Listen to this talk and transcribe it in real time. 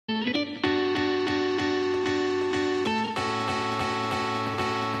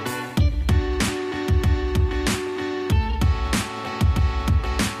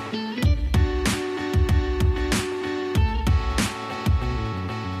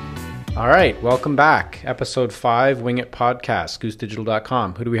All right, welcome back. Episode 5, Wing It Podcast,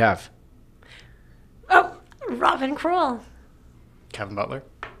 goosedigital.com. Who do we have? Oh, Robin Kroll. Kevin Butler.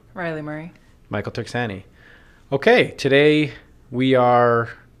 Riley Murray. Michael Turksani. Okay, today we are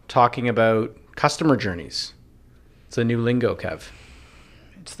talking about customer journeys. It's a new lingo, Kev.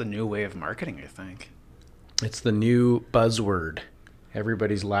 It's the new way of marketing, I think. It's the new buzzword.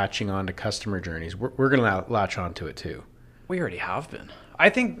 Everybody's latching on to customer journeys. We're going to latch onto it too. We already have been. I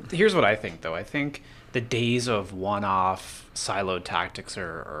think, here's what I think though. I think the days of one-off siloed tactics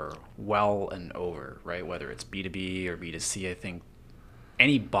are well and over, right? Whether it's B2B or B2C, I think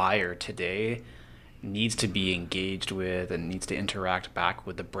any buyer today needs to be engaged with and needs to interact back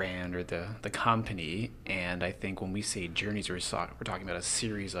with the brand or the company. And I think when we say journeys, we're talking about a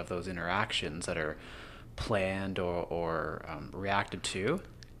series of those interactions that are planned or reacted to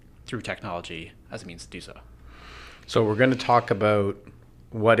through technology as a means to do so. So we're going to talk about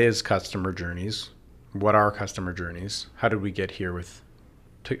what is customer journeys, what are customer journeys, how did we get here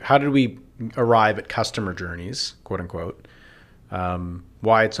how did we arrive at customer journeys, quote unquote,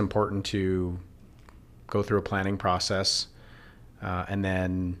 why it's important to go through a planning process, and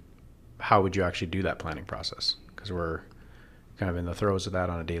then how would you actually do that planning process? Because we're kind of in the throes of that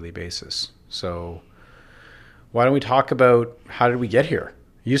on a daily basis. So why don't we talk about how did we get here?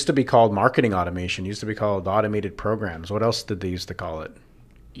 It used to be called marketing automation, used to be called automated programs. What else did they used to call it?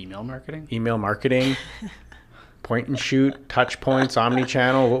 Email marketing? Email marketing, point and shoot, touch points,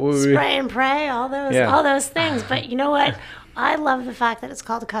 omni-channel. What would we? Spray and pray, all those things. But you know what? I love the fact that it's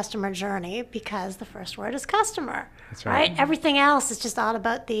called a customer journey because the first word is customer. That's right. Everything else is just all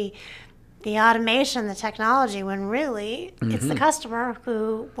about the automation, the technology, when really it's the customer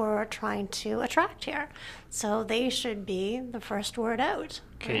who we're trying to attract here. So they should be the first word out.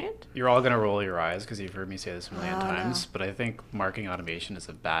 Okay, right? You're all going to roll your eyes because you've heard me say this a million times, No. but I think marketing automation is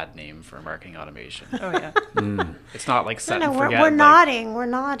a bad name for marketing automation. Oh, yeah. It's not like set No, and we're forget. nodding. We're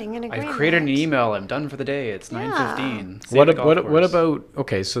nodding in agreement. I've created an email. I'm done for the day. It's Yeah. 9:15. Save What the golf about, course.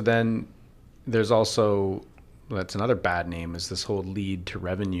 okay, so then there's also, that's another bad name, is this whole lead to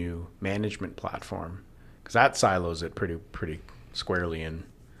revenue management platform. Because that silos it pretty squarely in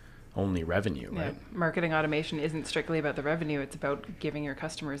only revenue, Yeah. right? Marketing automation isn't strictly about the revenue. It's about giving your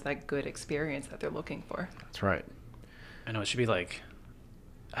customers that good experience that they're looking for. That's right. I know it should be like,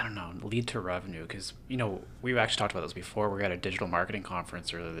 I don't know, lead to revenue. Because, we've actually talked about this before. We're at a digital marketing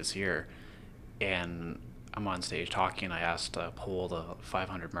conference earlier this year. And I'm on stage talking, and I asked a poll of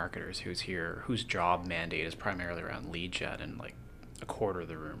 500 marketers who's here, whose job mandate is primarily around lead gen, and like a quarter of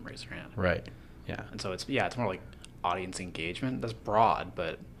the room raised their hand. Right. Yeah. And so it's more like audience engagement. That's broad,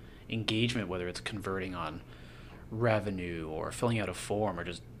 but engagement, whether it's converting on revenue or filling out a form or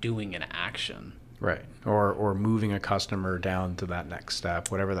just doing an action. Right. Or moving a customer down to that next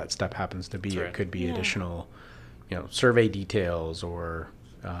step, whatever that step happens to be. That's right. It could be additional, survey details, or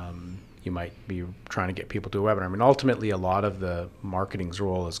you might be trying to get people to a webinar. I mean, ultimately, a lot of the marketing's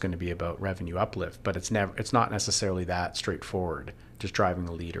role is going to be about revenue uplift, but it's not necessarily that straightforward, just driving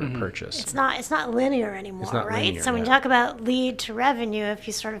a lead or a purchase. It's not linear anymore, It's not right? linear, So when you yeah. talk about lead to revenue, if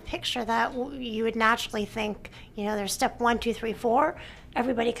you sort of picture that, you would naturally think, there's step 1, 2, 3, 4.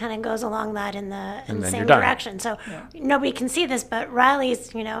 Everybody kind of goes along that in the then same you're done. direction. So nobody can see this, but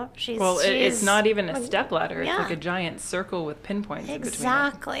Riley's, she's It's not even a step ladder. Yeah. It's like a giant circle with pinpoints in between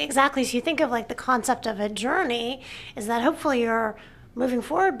it. Exactly. So you think of like the concept of a journey is that hopefully you're moving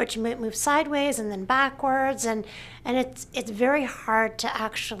forward, but you might move sideways and then backwards, and it's very hard to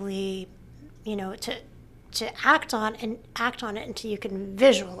actually, to act on it until you can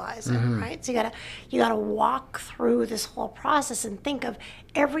visualize it, right? So you gotta walk through this whole process and think of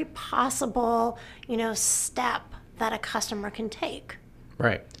every possible, step that a customer can take.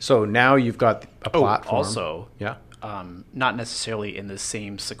 Right. So now you've got a platform. Also, Yeah. not necessarily in the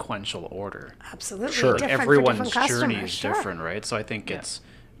same sequential order. Absolutely. Sure. Different for Everyone's different journey customers, is sure. different, right? So I think it's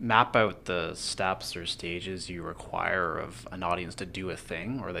map out the steps or stages you require of an audience to do a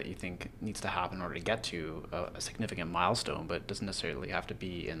thing or that you think needs to happen in order to get to a significant milestone, but it doesn't necessarily have to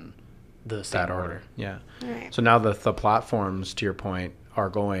be in the same That order. order. Yeah. Right. So now the platforms, to your point, are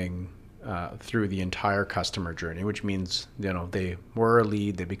going through the entire customer journey, which means, they were a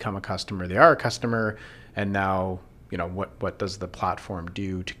lead, they become a customer, they are a customer, and now, what does the platform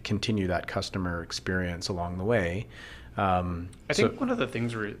do to continue that customer experience along the way? I think one of the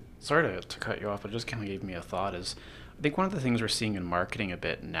things sorry to cut you off, but it just kind of gave me a thought is, I think one of the things we're seeing in marketing a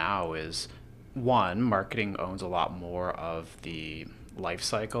bit now is, one, marketing owns a lot more of the life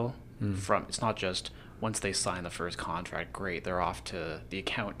cycle. It's not just once they sign the first contract, great, they're off to the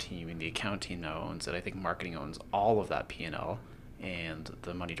account team, and the account team now owns it. I think marketing owns all of that P&L and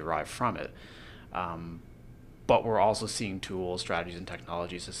the money derived from it. But we're also seeing tools, strategies, and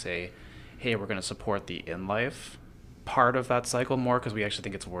technologies to say, hey, we're going to support the in-life part of that cycle more because we actually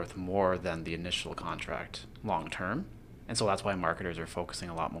think it's worth more than the initial contract long term. And so that's why marketers are focusing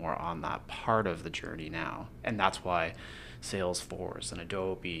a lot more on that part of the journey now. And that's why Salesforce and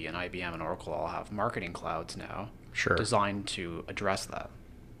Adobe and IBM and Oracle all have marketing clouds now designed to address that.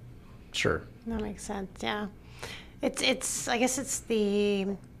 Sure. That makes sense. Yeah. It's I guess it's the,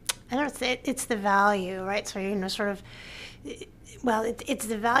 I don't know, it's the value, right? So, sort of, well, it's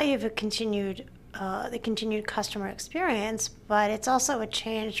the value of the continued customer experience, but it's also a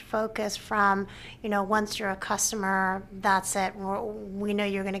changed focus from, once you're a customer, that's it. We know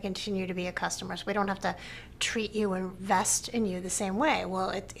you're going to continue to be a customer, so we don't have to treat you and invest in you the same way. Well,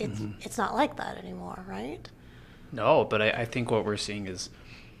 it's not like that anymore, right? No, but I think what we're seeing is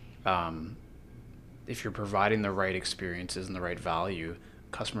if you're providing the right experiences and the right value,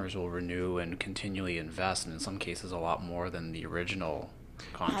 customers will renew and continually invest, and in some cases a lot more than the original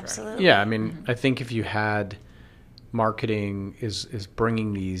contract. Absolutely. Yeah, I mean, I think if you had marketing is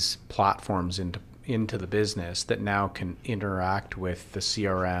bringing these platforms into the business that now can interact with the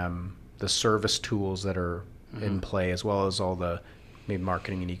CRM, the service tools that are in play, as well as all the maybe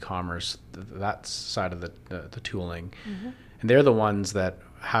marketing and e-commerce, that side of the tooling. And they're the ones that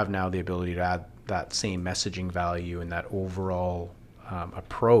have now the ability to add that same messaging value and that overall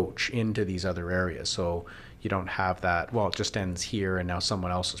approach into these other areas. So you don't have that, well, it just ends here and now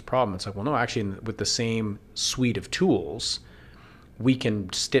someone else's problem. It's like, well, no, actually, with the same suite of tools, we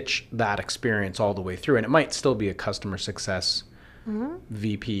can stitch that experience all the way through. And it might still be a customer success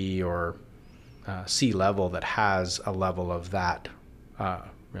VP or C-level that has a level of that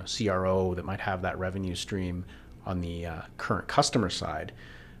CRO that might have that revenue stream on the current customer side.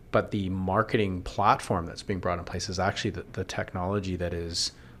 But the marketing platform that's being brought in place is actually the technology that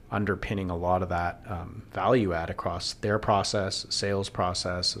is underpinning a lot of that value add across their process, sales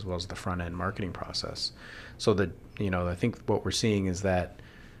process, as well as the front end marketing process. So I think what we're seeing is that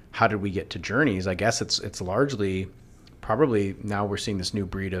how did we get to journeys? I guess it's largely probably now we're seeing this new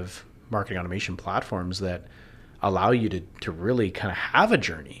breed of marketing automation platforms that allow you to really kind of have a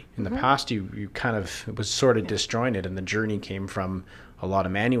journey. In the past, you kind of, it was sort of disjointed, and the journey came from a lot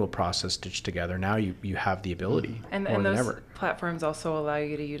of manual process stitched together. Now you have the ability and more than those ever. platforms also allow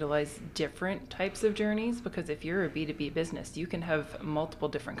you to utilize different types of journeys, because if you're a B2B business, you can have multiple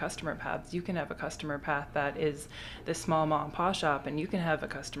different customer paths. You can have a customer path that is the small mom and pop shop, and you can have a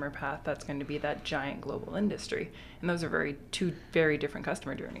customer path that's going to be that giant global industry. And those are two very different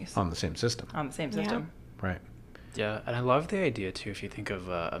customer journeys On the same system. on the same system. Right. Yeah, and I love the idea too. If you think of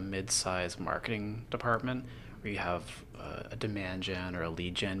a mid-sized marketing department where you have a demand gen or a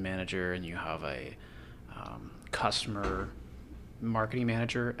lead gen manager, and you have a customer marketing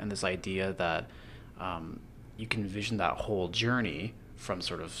manager, and this idea that you can envision that whole journey from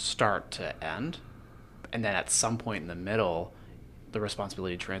sort of start to end, and then at some point in the middle, the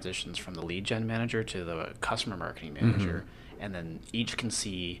responsibility transitions from the lead gen manager to the customer marketing manager, and then each can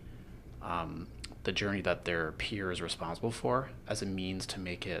see the journey that their peer is responsible for as a means to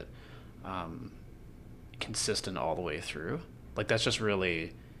make it consistent all the way through. Like, that's just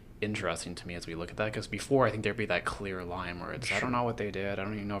really interesting to me as we look at that, because before I think there'd be that clear line where it's, I don't know what they did, I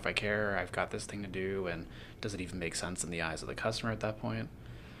don't even know if I care, I've got this thing to do, and does it even make sense in the eyes of the customer at that point?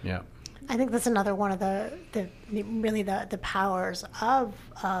 Yeah. I think that's another one of the powers of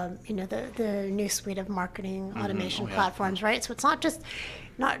the new suite of marketing automation platforms, right? So it's not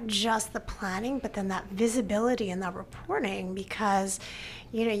just the planning, but then that visibility and that reporting, because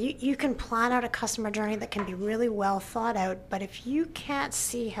you can plan out a customer journey that can be really well thought out, but if you can't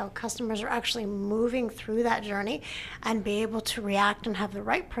see how customers are actually moving through that journey and be able to react and have the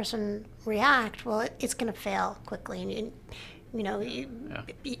right person react, well, it's going to fail quickly. And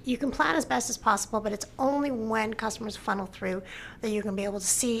you can plan as best as possible, but it's only when customers funnel through that you can be able to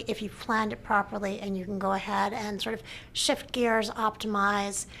see if you've planned it properly, and you can go ahead and sort of shift gears,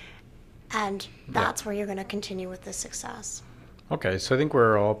 optimize, and that's where you're going to continue with the success. Okay, so I think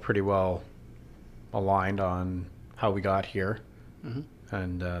we're all pretty well aligned on how we got here,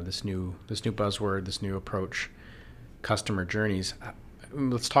 and this new buzzword, this new approach, customer journeys.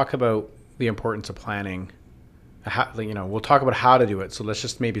 Let's talk about the importance of planning. We'll talk about how to do it. So let's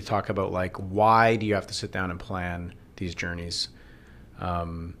just maybe talk about, like, why do you have to sit down and plan these journeys,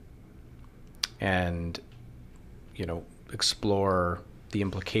 and explore the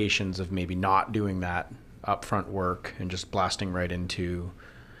implications of maybe not doing that upfront work and just blasting right into.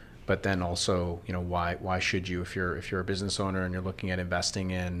 But then also, why should you, if you're a business owner and you're looking at investing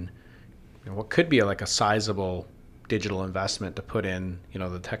in what could be like a sizable digital investment to put in,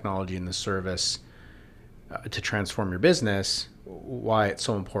 the technology and the service to transform your business, why it's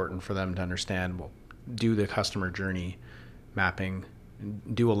so important for them to understand, well, do the customer journey mapping,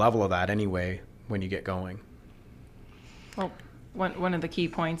 do a level of that anyway when you get going. Well, one of the key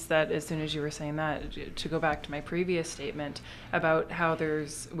points that, as soon as you were saying that, to go back to my previous statement about how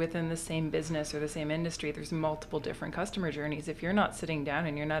there's within the same business or the same industry, there's multiple different customer journeys. If you're not sitting down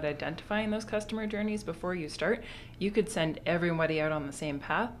and you're not identifying those customer journeys before you start, you could send everybody out on the same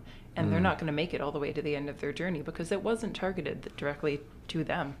path, and they're not going to make it all the way to the end of their journey because it wasn't targeted directly to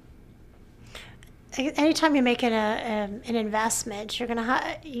them. Anytime you make an investment, you're going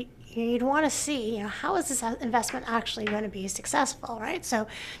to you'd want to see, how is this investment actually going to be successful, right? So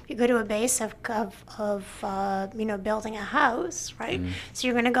if you go to a base of building a house, right? So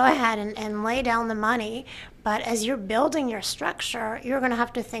you're going to go ahead and lay down the money, but as you're building your structure, you're going to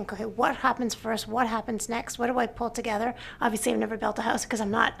have to think, okay, what happens first? What happens next? What do I pull together? Obviously, I've never built a house because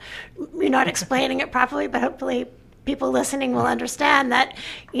you're not explaining it properly, but hopefully people listening will understand that,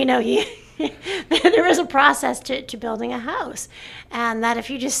 there is a process to building a house, and that if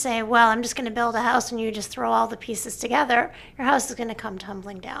you just say, well, I'm just going to build a house, and you just throw all the pieces together, your house is going to come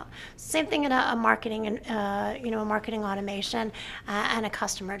tumbling down. Same thing in a marketing and a marketing automation and a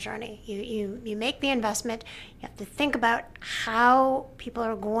customer journey. You make the investment. You have to think about how people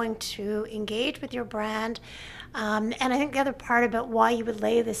are going to engage with your brand, and I think the other part about why you would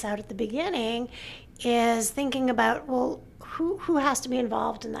lay this out at the beginning is thinking about, well, who has to be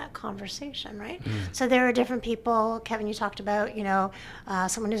involved in that conversation, right? So there are different people. Kevin, you talked about,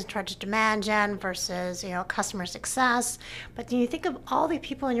 someone who's in charge of demand gen versus, customer success. But you think of all the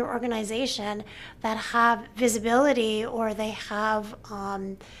people in your organization that have visibility, or they have,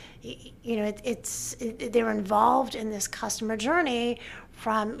 they're involved in this customer journey,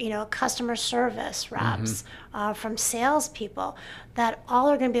 from customer service reps, from salespeople, that all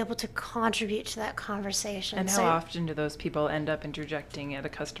are going to be able to contribute to that conversation. And how often do those people end up interjecting at a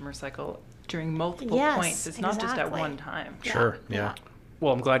customer cycle during multiple points? It's not just at one time. Sure, yeah.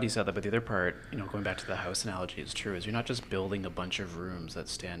 Well, I'm glad you said that, but the other part, going back to the house analogy, is true, is you're not just building a bunch of rooms that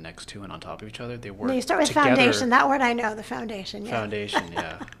stand next to and on top of each other. They work together. No, you start with foundation. That word I know, the foundation. Yeah. Foundation,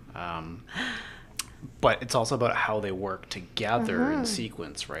 yeah. But it's also about how they work together in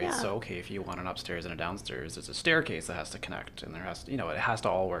sequence, right? Yeah. So, okay, if you want an upstairs and a downstairs, there's a staircase that has to connect, and there has to, it has to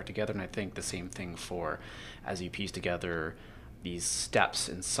all work together. And I think the same thing for, as you piece together these steps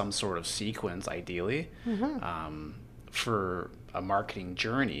in some sort of sequence, ideally, for a marketing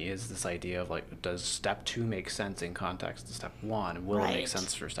journey, is this idea of, like, does step 2 make sense in context to step 1? And will it make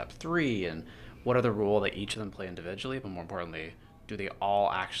sense for step 3? And what are the role that each of them play individually? But more importantly, do they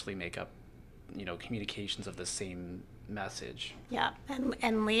all actually make up communications of the same message? Yeah,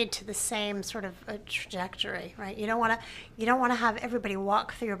 and lead to the same sort of a trajectory, right? You don't want to have everybody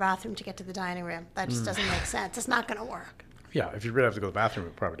walk through your bathroom to get to the dining room. That just doesn't make sense. It's not going to work. Yeah, if you really have to go to the bathroom,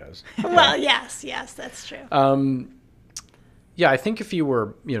 it probably does. Well, yes, that's true. Yeah, I think if you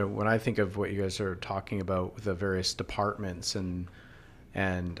were, when I think of what you guys are talking about with the various departments and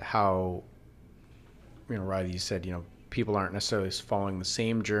how, Riley, you said, people aren't necessarily following the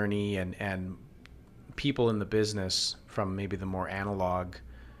same journey, and people in the business from maybe the more analog,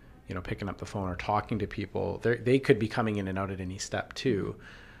 picking up the phone or talking to people, they could be coming in and out at any step too.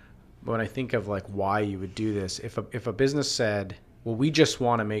 But when I think of, like, why you would do this, if a business said, well, we just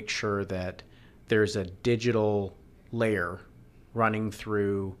want to make sure that there's a digital layer running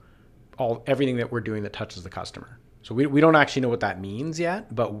through everything that we're doing that touches the customer. So we don't actually know what that means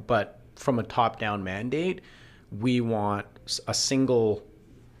yet, but from a top-down mandate, we want a single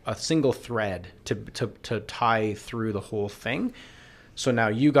thread to tie through the whole thing. So now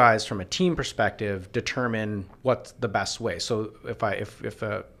you guys, from a team perspective, determine what's the best way. So if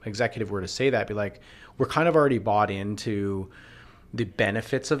a executive were to say that, be like, we're kind of already bought into the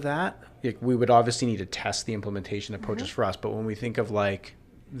benefits of that. Like, we would obviously need to test the implementation approaches for us, but when we think of, like,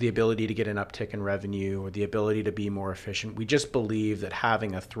 the ability to get an uptick in revenue or the ability to be more efficient, we just believe that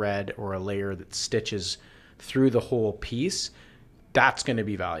having a thread or a layer that stitches through the whole piece, that's going to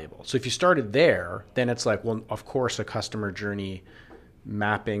be valuable. So if you started there, then it's like, well, of course, a customer journey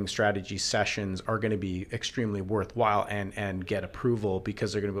mapping strategy sessions are going to be extremely worthwhile and get approval,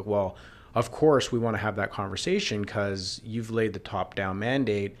 because they're going to be, well, of course we want to have that conversation because you've laid the top-down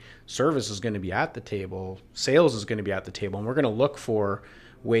mandate. Service is going to be at the table, sales is going to be at the table, and we're going to look for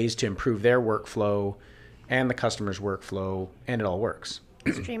ways to improve their workflow and the customer's workflow, and it all works.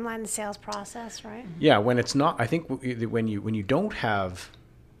 Streamline the sales process, right? Yeah, when it's not, I think when you don't have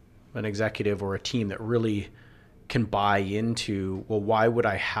an executive or a team that really can buy into, well, why would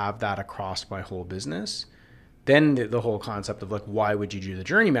I have that across my whole business? then the whole concept of like, why would you do the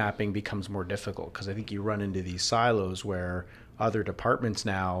journey mapping becomes more difficult, because I think you run into these silos where other departments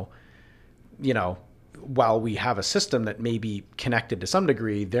now, while we have a system that may be connected to some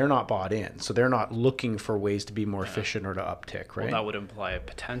degree, they're not bought in. So they're not looking for ways to be more efficient or to uptick, right? Well, that would imply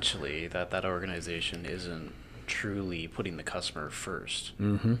potentially that organization isn't truly putting the customer first,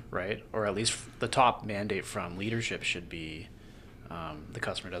 right? Or at least the top mandate from leadership should be the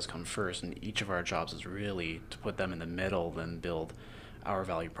customer does come first, and each of our jobs is really to put them in the middle, then build our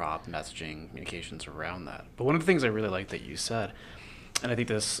value prop, messaging, communications around that. But one of the things I really like that you said, and I think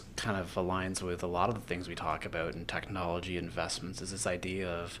this kind of aligns with a lot of the things we talk about in technology investments, is this idea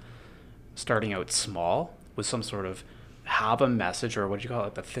of starting out small with some sort of have a message, or what do you call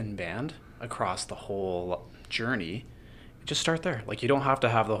it, the thin band across the whole journey. Just start there. Like, you don't have to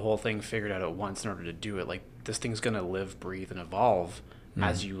have the whole thing figured out at once in order to do it. Like, this thing's going to live, breathe, and evolve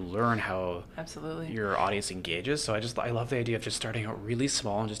as you learn how Absolutely. your audience engages. So I love the idea of just starting out really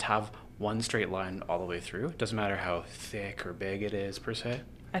small and just have one straight line all the way through. It doesn't matter how thick or big it is per se.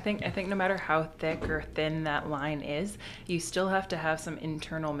 I think no matter how thick or thin that line is, you still have to have some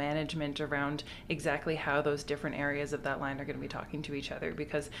internal management around exactly how those different areas of that line are going to be talking to each other,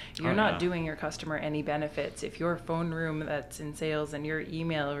 because you're not doing your customer any benefits if your phone room that's in sales and your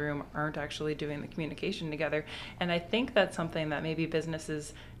email room aren't actually doing the communication together. And I think that's something that maybe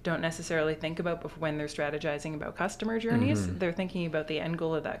businesses don't necessarily think about when they're strategizing about customer journeys. They're thinking about the end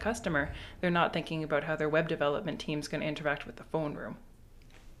goal of that customer. They're not thinking about how their web development team's going to interact with the phone room.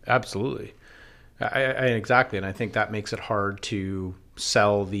 Absolutely. Exactly. And I think that makes it hard to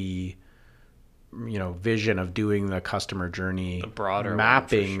sell the, vision of doing the customer journey, the broader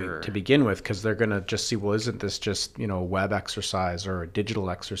mapping one, for sure, to begin with, because they're going to just see, well, isn't this just, a web exercise or a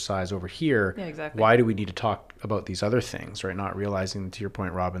digital exercise over here? Yeah, exactly. Why do we need to talk about these other things, right? Not realizing, to your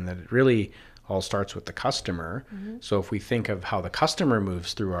point, Robin, that it really all starts with the customer. So if we think of how the customer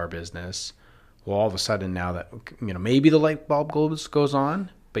moves through our business, well, all of a sudden now that, maybe the light bulb goes on,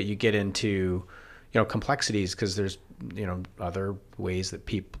 but you get into, complexities, because there's, other ways that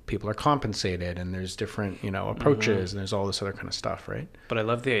people are compensated, and there's different, approaches, and there's all this other kind of stuff, right? But I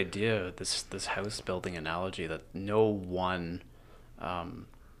love the idea of this house building analogy, that no one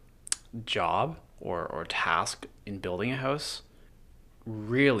job or task in building a house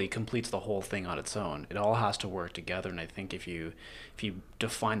really completes the whole thing on its own. It all has to work together. And I think if you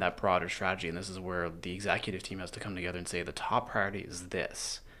define that broader strategy, and this is where the executive team has to come together and say the top priority is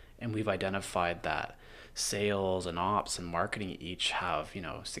this, and we've identified that sales and ops and marketing each have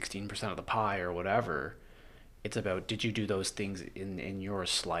 16% of the pie or whatever. It's about, did you do those things in your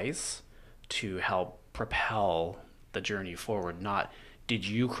slice to help propel the journey forward, not did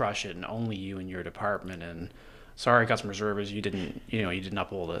you crush it and only you and your department, and sorry, customer service, you didn't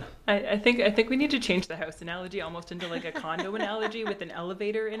uphold it. I think we need to change the house analogy almost into like a condo analogy with an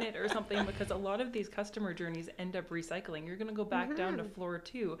elevator in it or something, because a lot of these customer journeys end up recycling. You're going to go back down to floor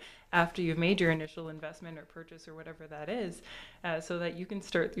 2 after you've made your initial investment or purchase or whatever that is, so that you can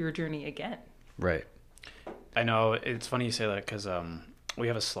start your journey again. Right. I know it's funny you say that, because we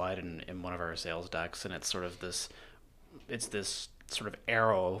have a slide in one of our sales decks, and it's this sort of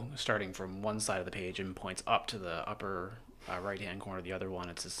arrow starting from one side of the page and points up to the upper right-hand corner of the other one.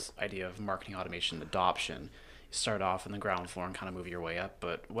 It's this idea of marketing automation adoption. You start off on the ground floor and kind of move your way up,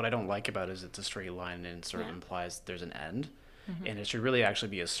 but what I don't like about it is it's a straight line, and it sort of implies there's an end. And it should really actually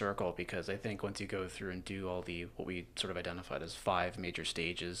be a circle, because I think once you go through and do all what we sort of identified as 5 major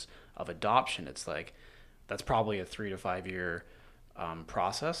stages of adoption, it's like that's probably a 3 to 5 year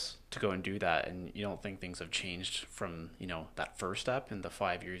process to go and do that, and you don't think things have changed from that first step in the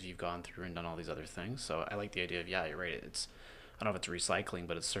 5 years you've gone through and done all these other things. So I like the idea of, yeah, you're right, it's, I don't know if it's recycling,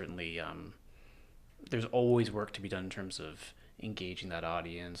 but it's certainly there's always work to be done in terms of engaging that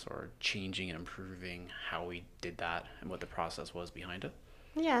audience or changing and improving how we did that and what the process was behind it.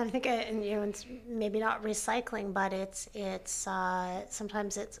 Yeah, I think it's maybe not recycling, but it's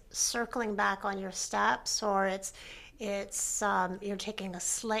sometimes it's circling back on your steps, or it's taking a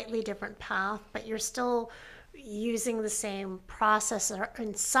slightly different path, but you're still using the same process,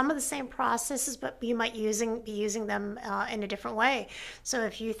 and some of the same processes, but you might be using them in a different way. So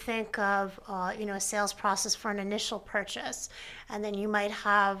if you think of a sales process for an initial purchase, and then you might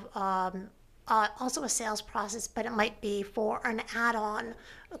have also a sales process, but it might be for an add-on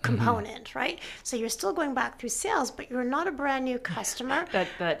component, right? So you're still going back through sales, but you're not a brand new customer.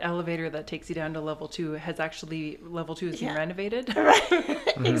 That elevator that takes you down to level 2 has been renovated. Right.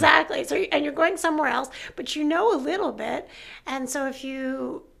 Exactly. So and you're going somewhere else, but you know a little bit, and so if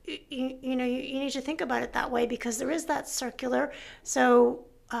you need to think about it that way, because there is that circular. So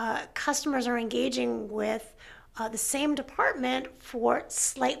customers are engaging with the same department for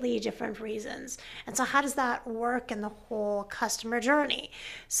slightly different reasons. And so, how does that work in the whole customer journey?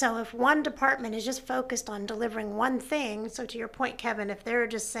 So, if one department is just focused on delivering one thing, so to your point, Kevin, if they're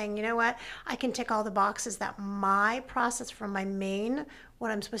just saying, you know what, I can tick all the boxes that my process from my main,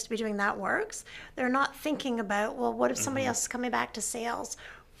 what I'm supposed to be doing, that works, they're not thinking about, well, what if somebody else is coming back to sales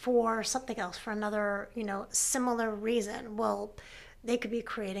for something else, for another, similar reason? Well, they could be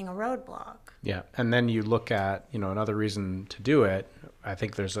creating a roadblock. Yeah, and then you look at another reason to do it. I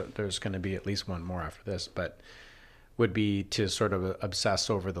think there's going to be at least one more after this, but would be to sort of obsess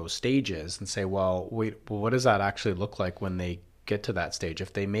over those stages and say, well, wait, what does that actually look like when they get to that stage?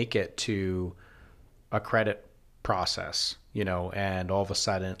 If they make it to a credit process, and all of a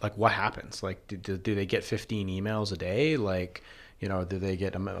sudden, like, what happens? Like, do they get 15 emails a day? Like, do they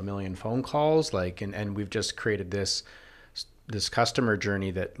get a million phone calls? Like, and we've just created this customer journey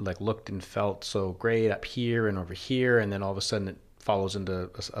that like looked and felt so great up here and over here, and then all of a sudden it follows into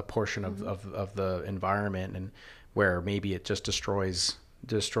a portion of the environment, and where maybe it just destroys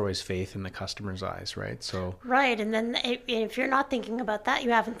faith in the customer's eyes, right? So right, and then if you're not thinking about that,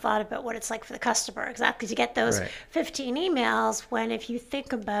 you haven't thought about what it's like for the customer. Exactly, to get those 15 emails, when if you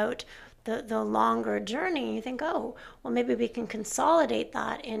think about the longer journey, you think, oh, well, maybe we can consolidate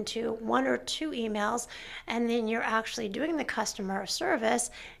that into 1 or 2 emails, and then you're actually doing the customer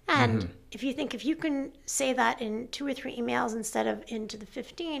service. And if you can say that in 2 or 3 emails instead of into the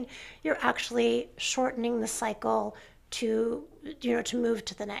 15, you're actually shortening the cycle to move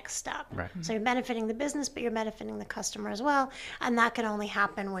to the next step. Right. So you're benefiting the business, but you're benefiting the customer as well. And that can only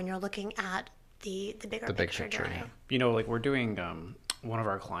happen when you're looking at the bigger picture journey. Like we're doing, one of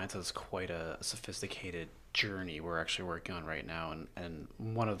our clients has quite a sophisticated journey we're actually working on right now. And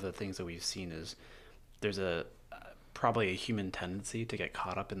one of the things that we've seen is there's probably a human tendency to get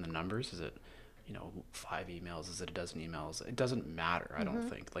caught up in the numbers. Is it, 5 emails? Is it a dozen emails? It doesn't matter, I don't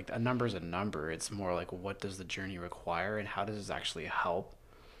think. Like, a number's a number. It's more like, what does the journey require, and how does this actually help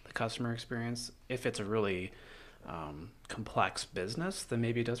the customer experience? If it's a really complex business, then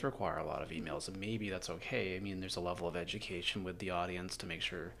maybe it does require a lot of emails, and maybe that's okay. I mean, there's a level of education with the audience to make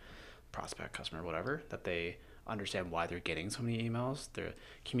sure prospect, customer, whatever, that they understand why they're getting so many emails. Their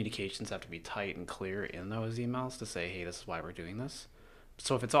communications have to be tight and clear in those emails to say, hey, this is why we're doing this.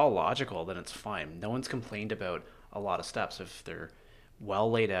 So if it's all logical, then it's fine. No one's complained about a lot of steps if they're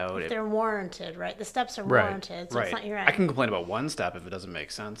well laid out. If they're warranted, right? The steps are warranted, so it's not your end. I can complain about one step if it doesn't make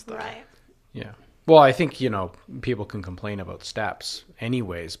sense, though. Right. Yeah. Well, I think, people can complain about steps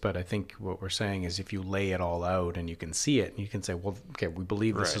anyways, but I think what we're saying is if you lay it all out and you can see it, you can say, well, okay, we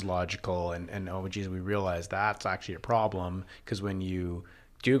believe this is logical, and oh, geez, we realize that's actually a problem, because when you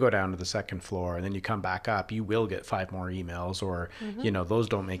do go down to the second floor and then you come back up, you will get 5 more emails, or, those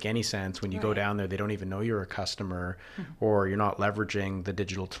don't make any sense. When you go down there, they don't even know you're a customer, or you're not leveraging the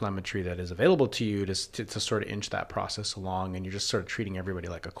digital telemetry that is available to you to sort of inch that process along, and you're just sort of treating everybody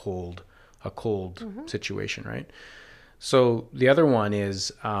like a cold situation, right? So the other one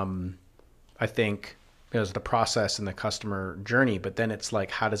is, I think, is the process and the customer journey, but then it's like,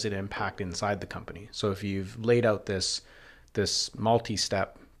 how does it impact inside the company? So if you've laid out this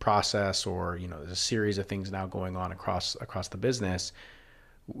multi-step process, or there's a series of things now going on across the business,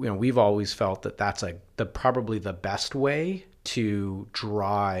 we've always felt that that's probably the best way to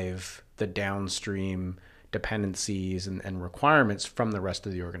drive the downstream dependencies and requirements from the rest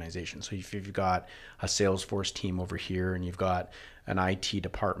of the organization. So if you've got a Salesforce team over here, and you've got an IT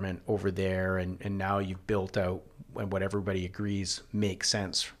department over there, and now you've built out what everybody agrees makes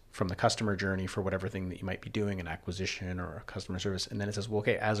sense from the customer journey for whatever thing that you might be doing, an acquisition or a customer service. And then it says, well,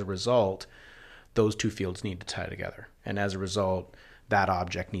 okay, as a result, those 2 fields need to tie together. And as a result, that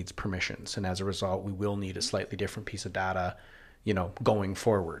object needs permissions. And as a result, we will need a slightly different piece of data, going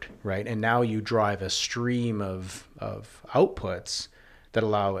forward, right? And now you drive a stream of outputs that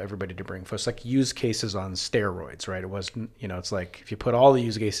allow everybody to bring. So it's like use cases on steroids, right? It was, it's like if you put all the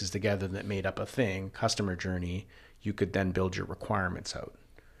use cases together that made up a thing, customer journey, you could then build your requirements out.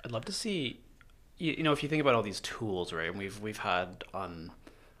 I'd love to see, if you think about all these tools, right? And we've had on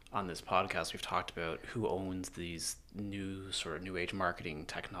this podcast, we've talked about who owns these new sort of new age marketing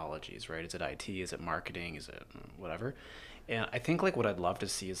technologies, right? Is it IT? Is it marketing? Is it whatever? And I think like what I'd love to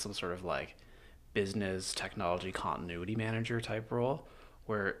see is some sort of like business technology continuity manager type role,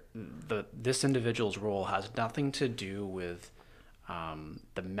 where this individual's role has nothing to do with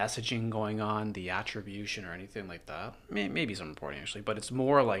the messaging going on, the attribution, or anything like that. Maybe some reporting actually, but it's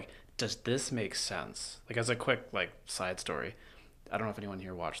more like, does this make sense? Like, as a quick like side story, I don't know if anyone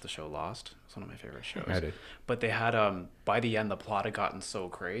here watched the show Lost. It's one of my favorite shows. I did. But they had, by the end, the plot had gotten so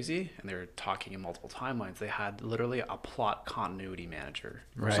crazy, and they were talking in multiple timelines. They had literally a plot continuity manager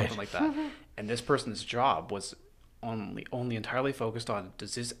or Right. something like that. And this person's job was only entirely focused on,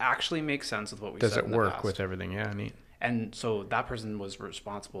 does this actually make sense with what we Does said it in the work past? with everything? Yeah, neat. And so that person was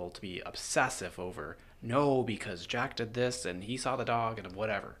responsible to be obsessive over, no, because Jack did this and he saw the dog and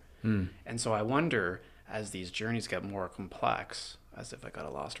whatever. And so I wonder, as these journeys get more complex, as if I got a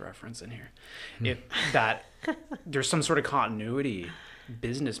Lost reference in here, if that there's some sort of continuity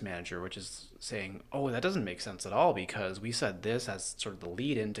business manager, which is saying, oh, that doesn't make sense at all because we said this as sort of the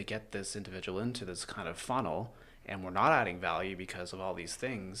lead in to get this individual into this kind of funnel, and we're not adding value because of all these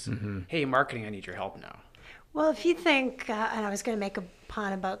things. Hey, marketing, I need your help now. Well, if you think, and I was going to make a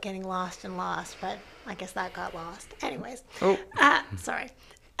pun about getting lost and lost, but I guess that got lost. Anyways, sorry.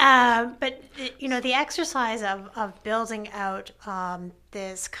 But the exercise of building out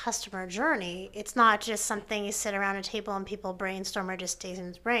this customer journey, it's not just something you sit around a table and people brainstorm or just stays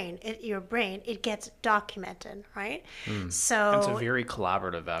in your brain. It gets documented, right? So It's a very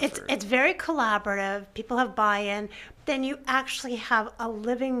collaborative effort. it's very collaborative. People have buy-in. Then you actually have a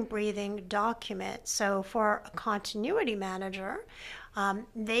living, breathing document. So for a continuity manager,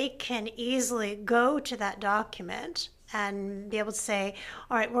 they can easily go to that document and be able to say,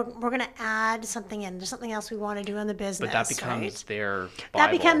 all right, we're going to add something in. There's something else we want to do in the business. But that becomes right? their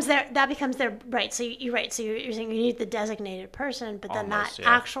Bible. That becomes their right. So you're right. So you're saying you need the designated person, but then Almost, that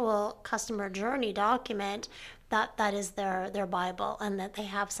yeah. actual customer journey document, that is their Bible, and that they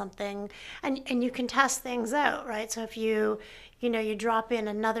have something, and you can test things out, right? So if you drop in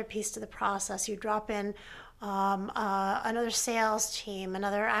another piece to the process, you drop in another sales team,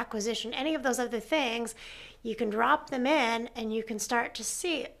 another acquisition, any of those other things, you can drop them in and you can start to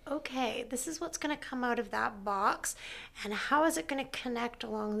see, okay, this is what's going to come out of that box and how is it going to connect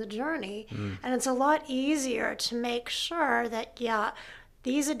along the journey. And it's a lot easier to make sure that,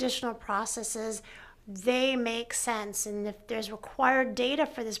 these additional processes, they make sense. And if there's required data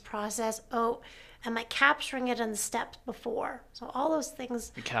for this process, am I capturing it in the steps before? So all those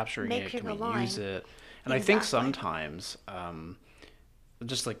things capturing make it, you can we align. use it? And I think Exactly. sometimes,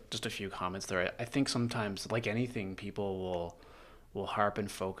 just a few comments there. I think sometimes, like anything, people will harp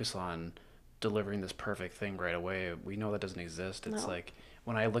and focus on delivering this perfect thing right away. We know that doesn't exist. It's like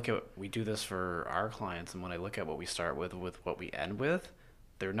when I look at, we do this for our clients, and when I look at what we start with what we end with,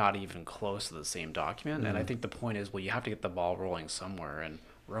 they're not even close to the same document. And I think the point is, well, you have to get the ball rolling somewhere, and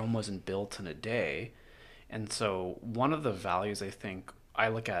Rome wasn't built in a day. And so one of the values, I think, I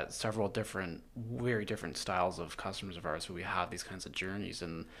look at several very different styles of customers of ours who we have these kinds of journeys,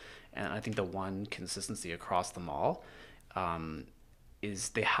 and I think the one consistency across them all is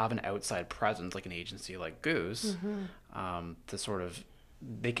they have an outside presence, like an agency like Goose, to sort of,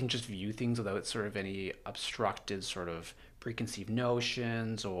 they can just view things without sort of any obstructed sort of preconceived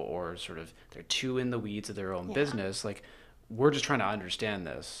notions or sort of they're too in the weeds of their own business. Like, we're just trying to understand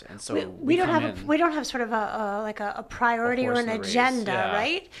this, and so we don't have sort of a priority or horse an in the race, agenda, yeah.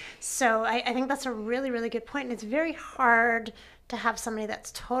 right? So I think that's a really, really good point. And it's very hard to have somebody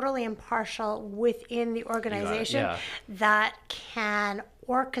that's totally impartial within the organization yeah. that can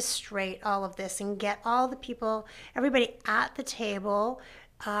orchestrate all of this and get all the people, everybody at the table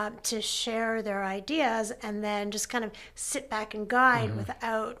to share their ideas, and then just kind of sit back and guide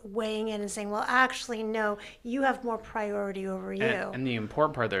without weighing in and saying, well, actually, no, you have more priority over you. And the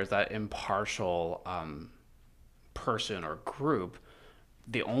important part there is that impartial person or group,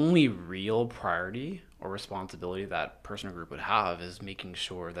 the only real priority or responsibility that person or group would have is making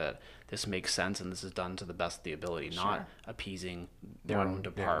sure that this makes sense and this is done to the best of the ability, not appeasing their own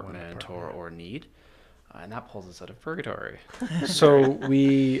department or need. And that pulls us out of purgatory. So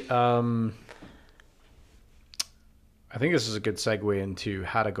we, I think this is a good segue into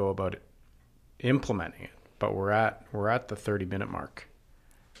how to go about implementing it. But we're at the 30-minute mark,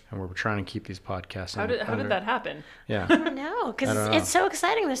 and we're trying to keep these podcasts. How did that happen? Yeah. No, because don't know. it's so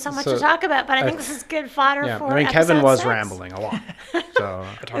exciting. There's so much So, to talk about, but I think this is good fodder Yeah. for I mean, Kevin episode was 6. rambling a lot. So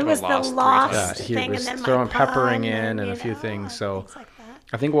I talked It was the about Lost Lost 3 yeah, times. he thing, was and then throwing my peppering pun, in and you a few know, things. So things like that.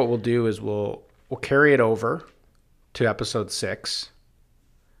 I think what we'll do is we'll carry it over to episode 6.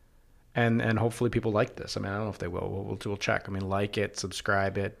 And hopefully people like this. I mean, I don't know if they will. We'll check. I mean, like it,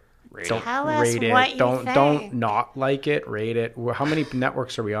 subscribe it. Rate Don't it. Tell us rate it. what you don't think. not like it. Rate it. How many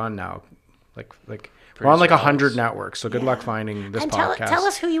networks are we on now? Like we're Pretty on like sure 100 networks. So good luck Yeah. finding this And podcast. tell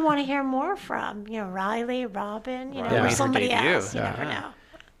us who you want to hear more from. You know, Riley, Robin, you know, Riley or her somebody debut. else. You Yeah. never know.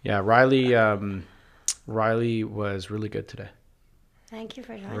 Yeah, Riley was really good today. Thank you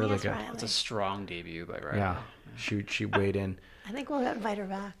for joining Really us, good. Riley. It's a strong debut by Riley. Yeah, she weighed in. I think we'll invite her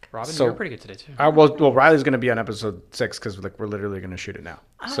back. Robin, So- you're pretty good today too. Well, Riley's going to be on episode 6 because we're literally going to shoot it now.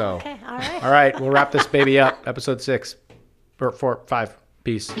 Oh, So, okay, all right. all right, we'll wrap this baby up. Episode 6 or 4, 5.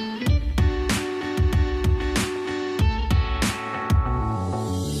 Peace.